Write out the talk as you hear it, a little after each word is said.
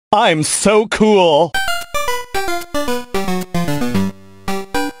I'm so cool!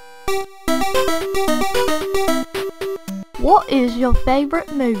 What is your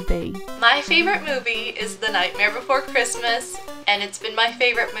favorite movie? My favorite movie is The Nightmare Before Christmas, and it's been my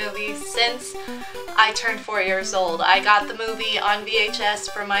favorite movie since I turned 4 years old. I got the movie on VHS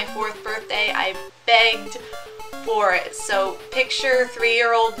for my 4th birthday. I begged for it. So picture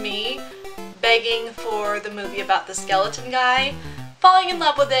 3-year-old me begging for the movie about the skeleton guy, falling in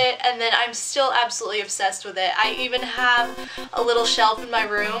love with it, and then I'm still absolutely obsessed with it. I even have a little shelf in my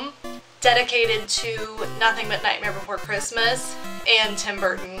room dedicated to nothing but Nightmare Before Christmas and Tim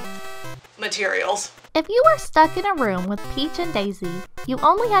Burton materials. If you were stuck in a room with Peach and Daisy, you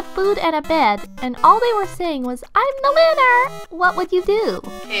only had food and a bed, and all they were saying was, "I'm the winner!" What would you do?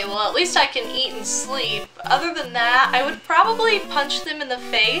 Okay, well at least I can eat and sleep. Other than that, I would probably punch them in the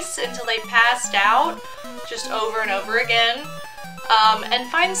face until they passed out, just over and over again, and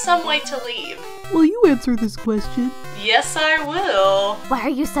find some way to leave. Will you answer this question? Yes, I will. Why are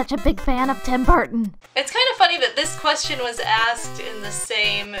you such a big fan of Tim Burton? It's kind of funny that this question was asked in the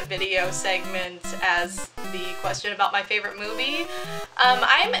same video segment as the question about my favorite movie.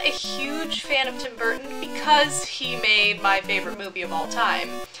 I'm a huge fan of Tim Burton because he made my favorite movie of all time.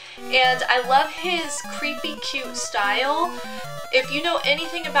 And I love his creepy, cute style. If you know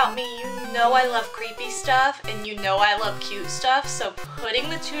anything about me, you know I love creepy stuff and you know I love cute stuff, so putting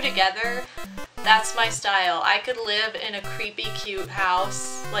the two together, that's my style. I could live in a creepy, cute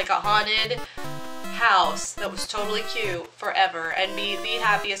house, like a haunted house that was totally cute forever and be the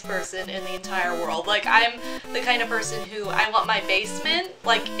happiest person in the entire world. Like, I'm the kind of person who I want my basement,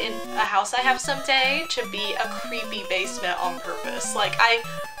 like in a house I have someday, to be a creepy basement on purpose. Like, I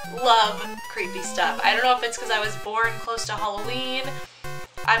love creepy stuff. I don't know if it's because I was born close to Halloween.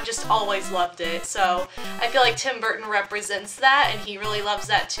 I've just always loved it. So I feel like Tim Burton represents that, and he really loves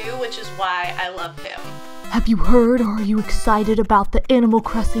that too, which is why I love him. Have you heard or are you excited about the Animal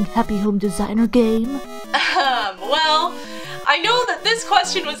Crossing Happy Home Designer game? Well, I know that this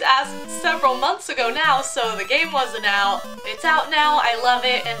question was asked several months ago now, so the game wasn't out. It's out now, I love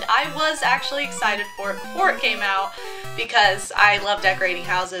it, and I was actually excited for it before it came out because I love decorating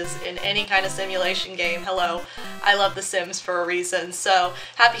houses in any kind of simulation game. Hello, I love The Sims for a reason, so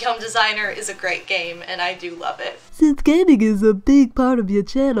Happy Home Designer is a great game, and I do love it. Since gaming is a big part of your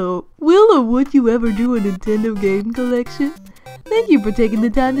channel, will or would you ever do a Nintendo game collection? Thank you for taking the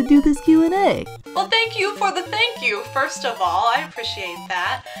time to do this Q&A. Well, thank you for the thank you, first of all. I appreciate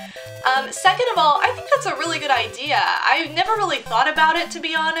that. Second of all, I think that's a really good idea. I never really thought about it, to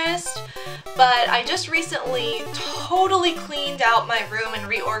be honest, but I just recently totally cleaned out my room and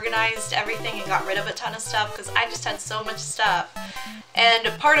reorganized everything and got rid of a ton of stuff because I just had so much stuff. And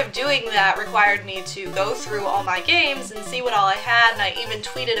part of doing that required me to go through all my games and see what all I had, and I even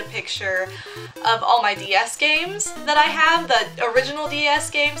tweeted a picture of all my DS games that I have, the original DS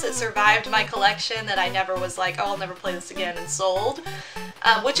games that survived my collection that I never was like, oh, I'll never play this again, and sold.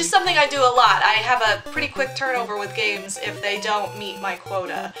 Which is something I do a lot. I have a pretty quick turnover with games if they don't meet my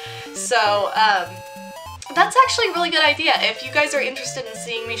quota. So, that's actually a really good idea. If you guys are interested in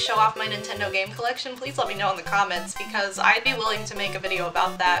seeing me show off my Nintendo game collection, please let me know in the comments because I'd be willing to make a video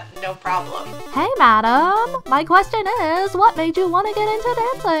about that, no problem. Hey madam, my question is, what made you want to get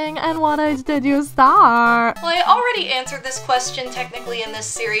into dancing and what age did you start? Well, I already answered this question technically in this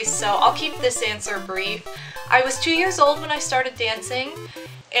series, so I'll keep this answer brief. I was 2 years old when I started dancing,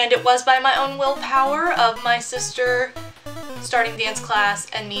 and it was by my own willpower of my sister starting dance class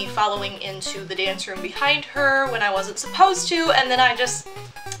and me following into the dance room behind her when I wasn't supposed to, and then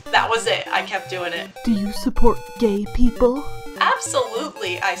that was it. I kept doing it. Do you support gay people?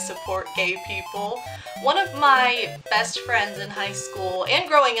 Absolutely, I support gay people. One of my best friends in high school and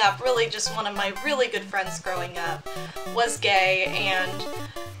growing up, really just one of my really good friends growing up, was gay and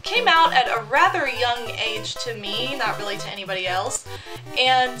came out at a rather young age to me, not really to anybody else,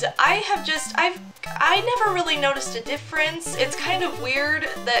 and I never really noticed a difference. It's kind of weird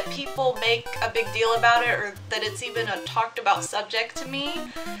that people make a big deal about it or that it's even a talked about subject to me,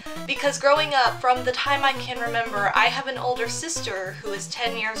 because growing up, from the time I can remember, I have an older sister who is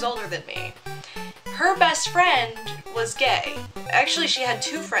 10 years older than me. Her best friend was gay. Actually, she had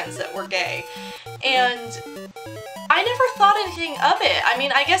 2 friends that were gay, and I never thought anything of it. I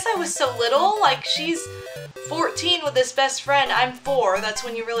mean, I guess I was so little, like she's 14 with this best friend, I'm 4, that's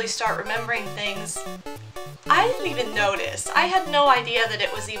when you really start remembering things. I didn't even notice. I had no idea that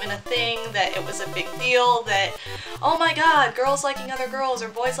it was even a thing, that it was a big deal, that, oh my god, girls liking other girls or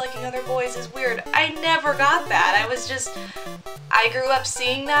boys liking other boys is weird. I never got that. I grew up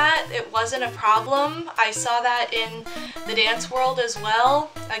seeing that. It wasn't a problem. I saw that in the dance world as well.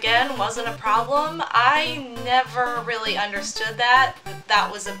 Again, wasn't a problem. I never really understood that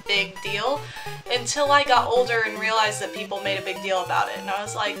was a big deal until I got older and realized that people made a big deal about it. And I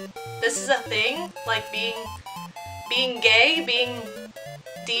was like, this is a thing? Like being gay, being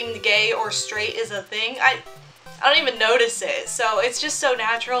deemed gay or straight is a thing? I don't even notice it. So it's just so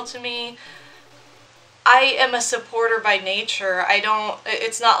natural to me. I am a supporter by nature.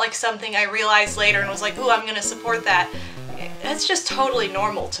 It's not like something I realized later and was like, ooh, I'm gonna support that. It's just totally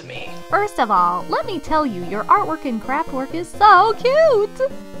normal to me. First of all, let me tell you, your artwork and craft work is so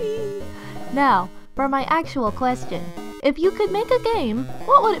cute! Now, for my actual question. If you could make a game,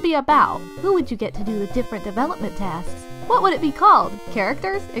 what would it be about? Who would you get to do the different development tasks? What would it be called?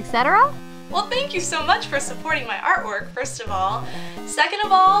 Characters, etc.? Well, thank you so much for supporting my artwork, first of all. Second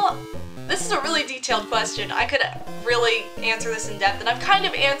of all, this is a really detailed question. I could really answer this in depth, and I've kind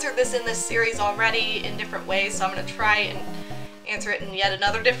of answered this in this series already in different ways, so I'm going to try and answer it in yet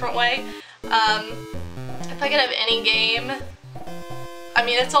another different way. If I could have any game, I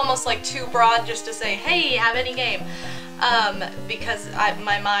mean, it's almost like too broad just to say, hey, have any game. Because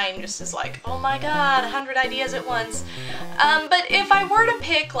my mind just is like, oh my god, 100 ideas at once. But if I were to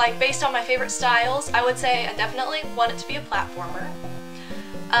pick, like, based on my favorite styles, I would say I definitely want it to be a platformer.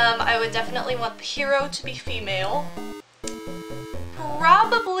 I would definitely want the hero to be female.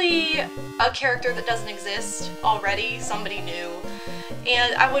 Probably a character that doesn't exist already, somebody new.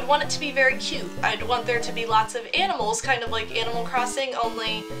 And I would want it to be very cute. I'd want there to be lots of animals, kind of like Animal Crossing,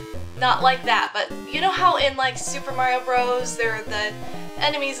 only not like that. But you know how in like Super Mario Bros. There are the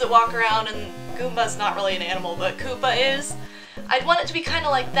enemies that walk around and Goomba's not really an animal, but Koopa is? I'd want it to be kind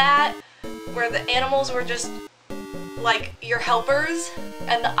of like that, where the animals were just like your helpers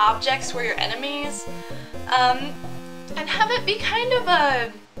and the objects were your enemies. And have it be kind of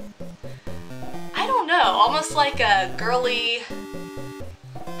a, I don't know, almost like a girly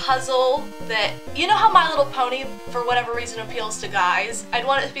puzzle that, you know how My Little Pony for whatever reason appeals to guys? I'd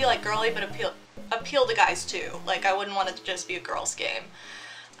want it to be like girly but appeal to guys too. Like I wouldn't want it to just be a girl's game.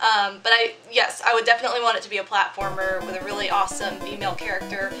 But yes, I would definitely want it to be a platformer with a really awesome female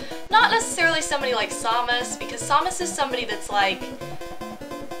character. Not necessarily somebody like Samus, because Samus is somebody that's like,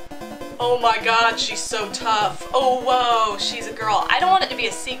 oh my god, she's so tough. Oh, whoa, she's a girl. I don't want it to be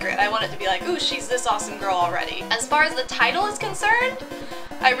a secret. I want it to be like, ooh, she's this awesome girl already. As far as the title is concerned,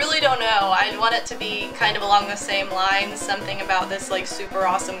 I really don't know. I'd want it to be kind of along the same lines, something about this like super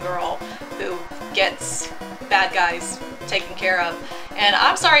awesome girl who gets bad guys taken care of. And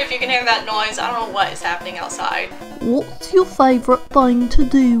I'm sorry if you can hear that noise. I don't know what is happening outside. What's your favourite thing to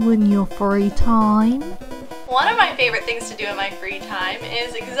do in your free time? One of my favorite things to do in my free time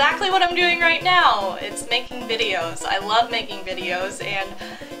is exactly what I'm doing right now. It's making videos. I love making videos, and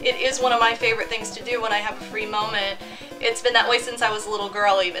it is one of my favorite things to do when I have a free moment. It's been that way since I was a little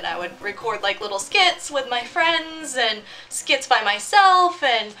girl even. I would record like little skits with my friends and skits by myself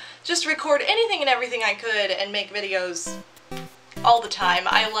and just record anything and everything I could and make videos all the time.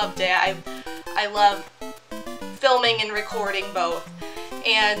 I loved it. I love filming and recording both.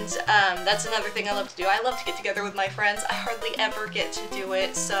 And that's another thing I love to do. I love to get together with my friends. I hardly ever get to do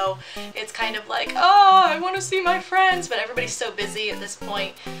it, so it's kind of like, oh, I want to see my friends, but everybody's so busy at this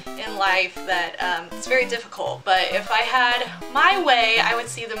point in life that it's very difficult. But if I had my way, I would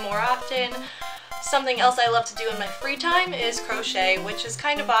see them more often. Something else I love to do in my free time is crochet, which is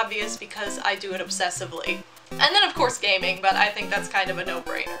kind of obvious because I do it obsessively. And then of course gaming, but I think that's kind of a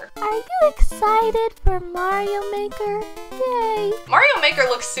no-brainer. Are you excited for Mario Maker? Yay! Mario Maker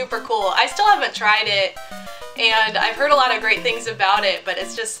looks super cool. I still haven't tried it, and I've heard a lot of great things about it, but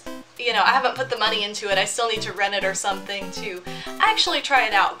it's just, you know, I haven't put the money into it. I still need to rent it or something to actually try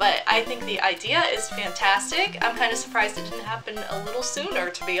it out, but I think the idea is fantastic. I'm kind of surprised it didn't happen a little sooner,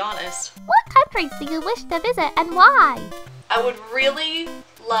 to be honest. What countries do you wish to visit and why? I would really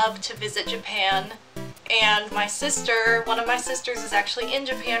love to visit Japan. And my sister, one of my sisters is actually in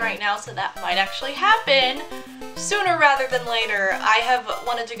Japan right now, so that might actually happen sooner rather than later. I have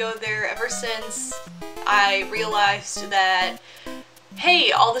wanted to go there ever since I realized that,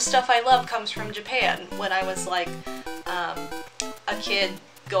 hey, all the stuff I love comes from Japan. When I was like a kid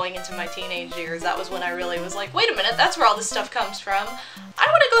going into my teenage years, that was when I really was like, wait a minute, that's where all this stuff comes from. I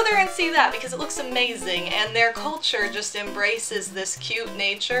want to go there and see that because it looks amazing, and their culture just embraces this cute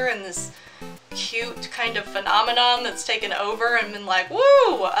nature and this cute kind of phenomenon that's taken over and been like,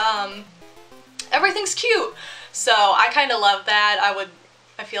 woo! everything's cute. So I kind of love that.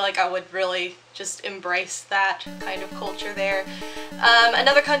 I feel like I would really just embrace that kind of culture there.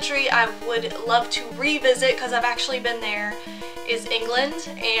 Another country I would love to revisit, because I've actually been there, is England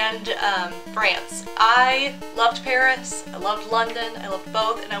and France. I loved Paris, I loved London, I loved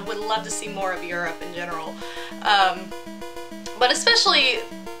both, and I would love to see more of Europe in general. But especially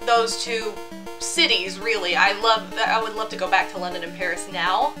those two cities, really. I would love to go back to London and Paris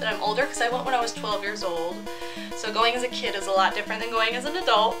now that I'm older, because I went when I was 12 years old. So going as a kid is a lot different than going as an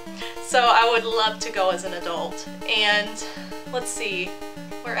adult. So I would love to go as an adult. And let's see,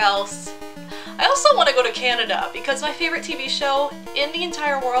 where else? I also want to go to Canada, because my favorite TV show in the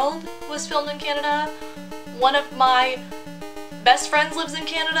entire world was filmed in Canada. One of my best friends lives in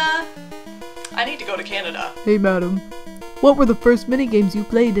Canada. I need to go to Canada. Hey, madam. What were the first minigames you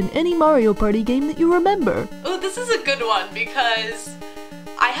played in any Mario Party game that you remember? Oh, this is a good one, because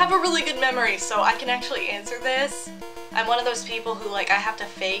I have a really good memory, so I can actually answer this. I'm one of those people who, like, I have to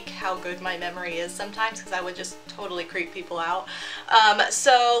fake how good my memory is sometimes, because I would just totally creep people out.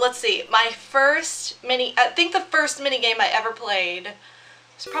 So let's see, I think the first minigame I ever played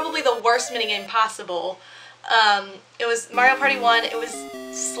was probably the worst minigame possible. It was Mario Party 1, it was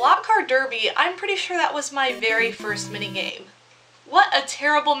Slot Car Derby. I'm pretty sure that was my very first minigame. What a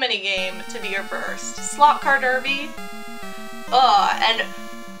terrible minigame to be your first. Slot Car Derby? Ugh, and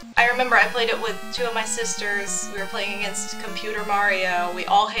I remember I played it with two of my sisters. We were playing against Computer Mario. We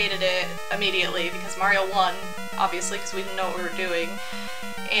all hated it immediately because Mario won, obviously, because we didn't know what we were doing.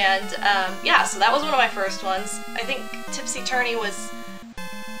 And yeah, so that was one of my first ones. I think Tipsy Tourney was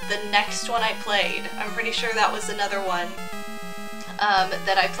the next one I played. I'm pretty sure that was another one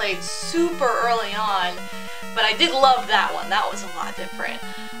that I played super early on, but I did love that one. That was a lot different.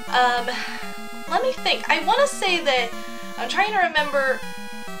 Let me think. I want to say that I'm trying to remember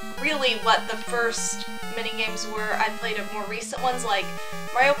really what the first minigames were I played of more recent ones, like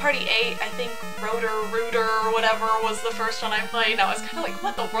Mario Party 8, I think Rooter or whatever was the first one I played, and I was kind of like,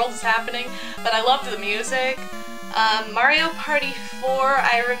 what in the world is happening? But I loved the music. Mario Party 4,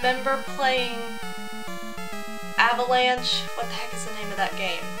 I remember playing Avalanche. What the heck is the name of that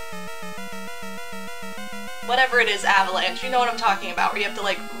game? Whatever it is, Avalanche. You know what I'm talking about, where you have to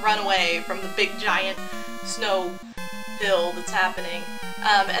like run away from the big giant snow hill that's happening.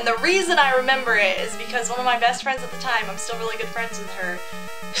 And the reason I remember it is because one of my best friends at the time, I'm still really good friends with her,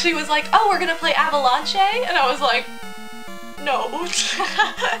 she was like, oh, we're gonna play Avalanche? And I was like, no.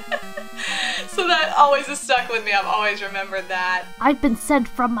 So that always has stuck with me. I've always remembered that. I've been sent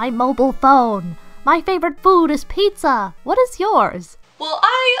from my mobile phone. My favorite food is pizza. What is yours? Well,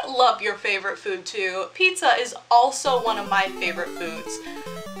 I love your favorite food too. Pizza is also one of my favorite foods.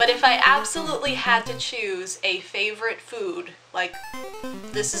 But if I absolutely had to choose a favorite food, like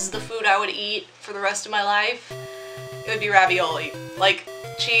this is the food I would eat for the rest of my life, it would be ravioli. Like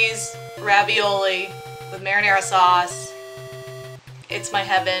cheese, ravioli with marinara sauce. It's my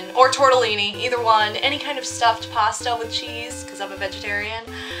heaven. Or tortellini, either one. Any kind of stuffed pasta with cheese, because I'm a vegetarian.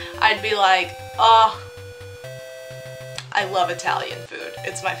 I'd be like, oh, I love Italian food.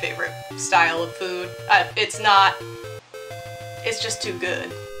 It's my favorite style of food. It's just too good.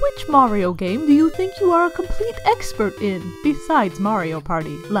 Which Mario game do you think you are a complete expert in, besides Mario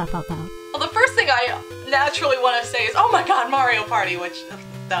Party? Laugh out loud. Well, the first thing I naturally want to say is, oh my god, Mario Party, which,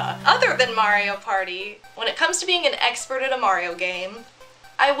 duh. Other than Mario Party, when it comes to being an expert at a Mario game,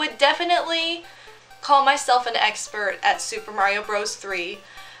 I would definitely call myself an expert at Super Mario Bros. 3.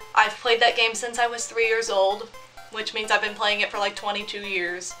 I've played that game since I was 3 years old, which means I've been playing it for like 22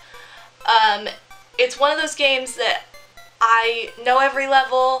 years. It's one of those games that I know every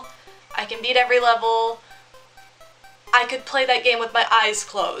level, I can beat every level. I could play that game with my eyes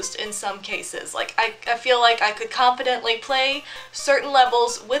closed in some cases. Like, I feel like I could confidently play certain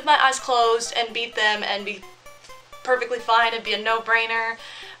levels with my eyes closed and beat them and be perfectly fine and be a no-brainer.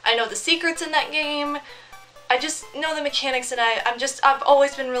 I know the secrets in that game. I just know the mechanics, and I've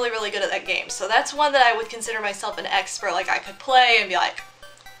always been really, really good at that game. So that's one that I would consider myself an expert. Like, I could play and be like,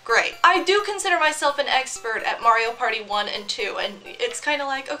 great. I do consider myself an expert at Mario Party 1 and 2, and it's kind of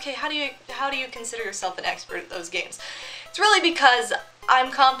like, okay, how do you consider yourself an expert at those games? It's really because I'm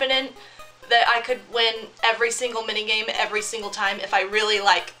confident that I could win every single minigame every single time if I really,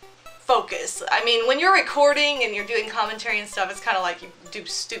 like, focus. I mean, when you're recording and you're doing commentary and stuff, it's kind of like you do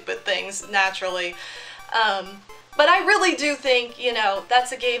stupid things naturally. But I really do think, you know,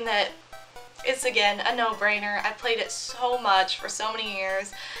 that's a game that it's, again, a no-brainer. I played it so much for so many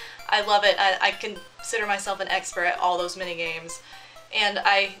years. I love it. I consider myself an expert at all those minigames. And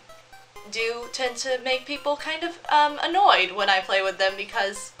I do tend to make people kind of annoyed when I play with them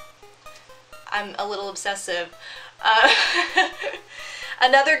because I'm a little obsessive.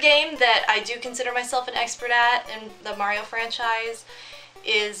 Another game that I do consider myself an expert at in the Mario franchise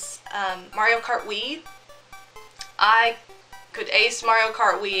is Mario Kart Wii. I could ace Mario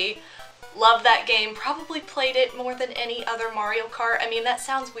Kart Wii. Love that game. Probably played it more than any other Mario Kart. I mean, that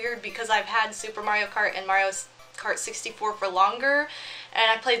sounds weird because I've had Super Mario Kart and Mario Kart 64 for longer, and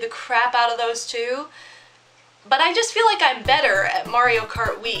I played the crap out of those too. But I just feel like I'm better at Mario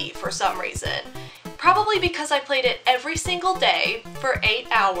Kart Wii for some reason. Probably because I played it every single day for 8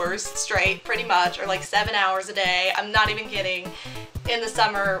 hours straight, pretty much, or like 7 hours a day. I'm not even kidding. In the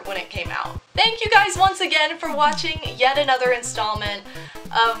summer when it came out. Thank you guys once again for watching yet another installment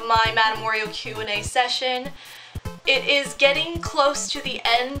of my MadameWario Q&A session. It is getting close to the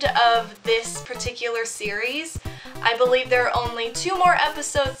end of this particular series. I believe there are only 2 more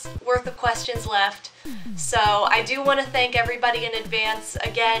episodes worth of questions left. So I do want to thank everybody in advance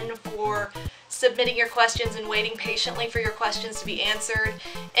again for submitting your questions and waiting patiently for your questions to be answered.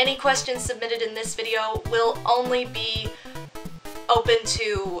 Any questions submitted in this video will only be open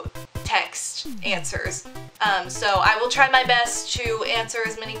to text answers. So I will try my best to answer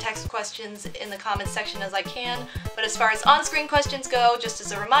as many text questions in the comments section as I can, but as far as on-screen questions go, just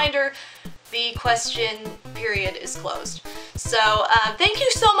as a reminder, the question period is closed. So thank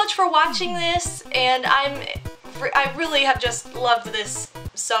you so much for watching this, and I really have just loved this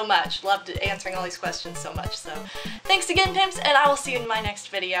so much. Loved answering all these questions so much. So thanks again, pimps, and I will see you in my next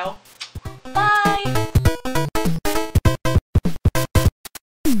video. Bye!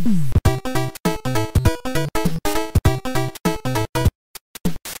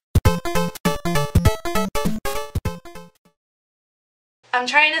 I'm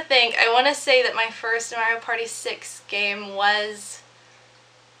trying to think. I want to say that my first Mario Party 6 game was...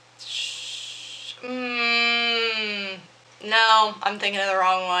 No, I'm thinking of the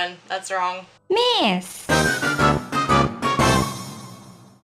wrong one. That's wrong. Miss!